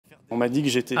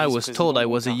I was told I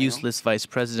was a useless vice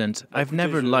president. I've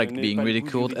never liked being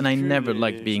ridiculed and I never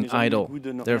liked being idle.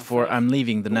 Therefore, I'm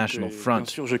leaving the National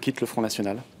Front.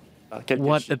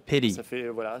 What a pity.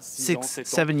 6,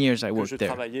 7 years I worked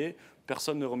there.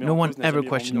 No one ever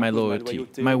questioned my loyalty,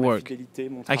 my work.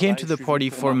 I came to the party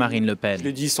for Marine Le Pen.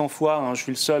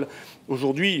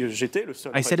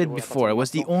 I said it before, I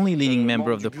was the only leading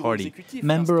member of the party,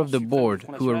 member of the board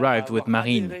who arrived with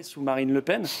Marine.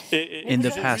 In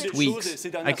the past weeks,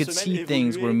 I could see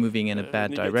things were moving in a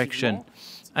bad direction.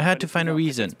 I had to find a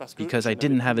reason, because I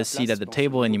didn't have a seat at the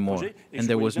table anymore, and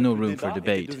there was no room for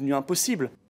debate.